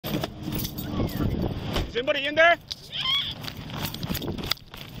Is anybody in there?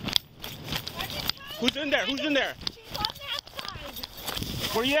 Who's in there? Who's in there? She's on that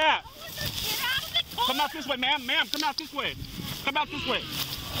side. Where you at? Get out of the car. Come out this way, ma'am. Ma'am, come out this way. Come out this way.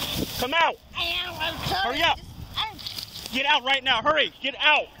 Come out. I'm sorry. Hurry up. Get out right now. Hurry. Get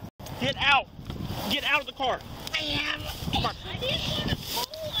out. Get out. Get out of the car. I am. Come on. I didn't want to pull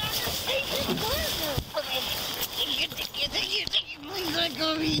out of Satan's car. Please let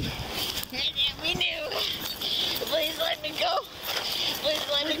go of me. We knew. Please let me go. Please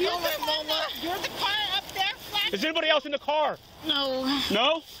let me go, my mama. You're the car up there, flat. Is anybody else in the car? No.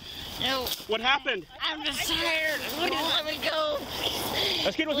 No? No. What happened? I'm just tired. Please let me go.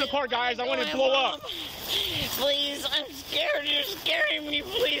 Let's get within the car, guys. I want it to blow up. Please, I'm scared. You're scaring me.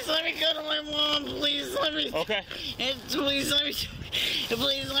 Please let me go to my mom. Please let me. Okay. Please let me.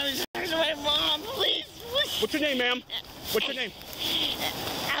 Please let me talk to my mom. Please. What's your name, ma'am? What's your name?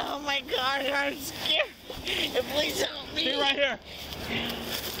 Oh my God, I'm scared. Please help me. Stay right here.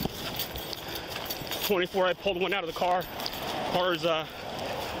 24, I pulled one out of the car. Car's about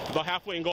halfway and go.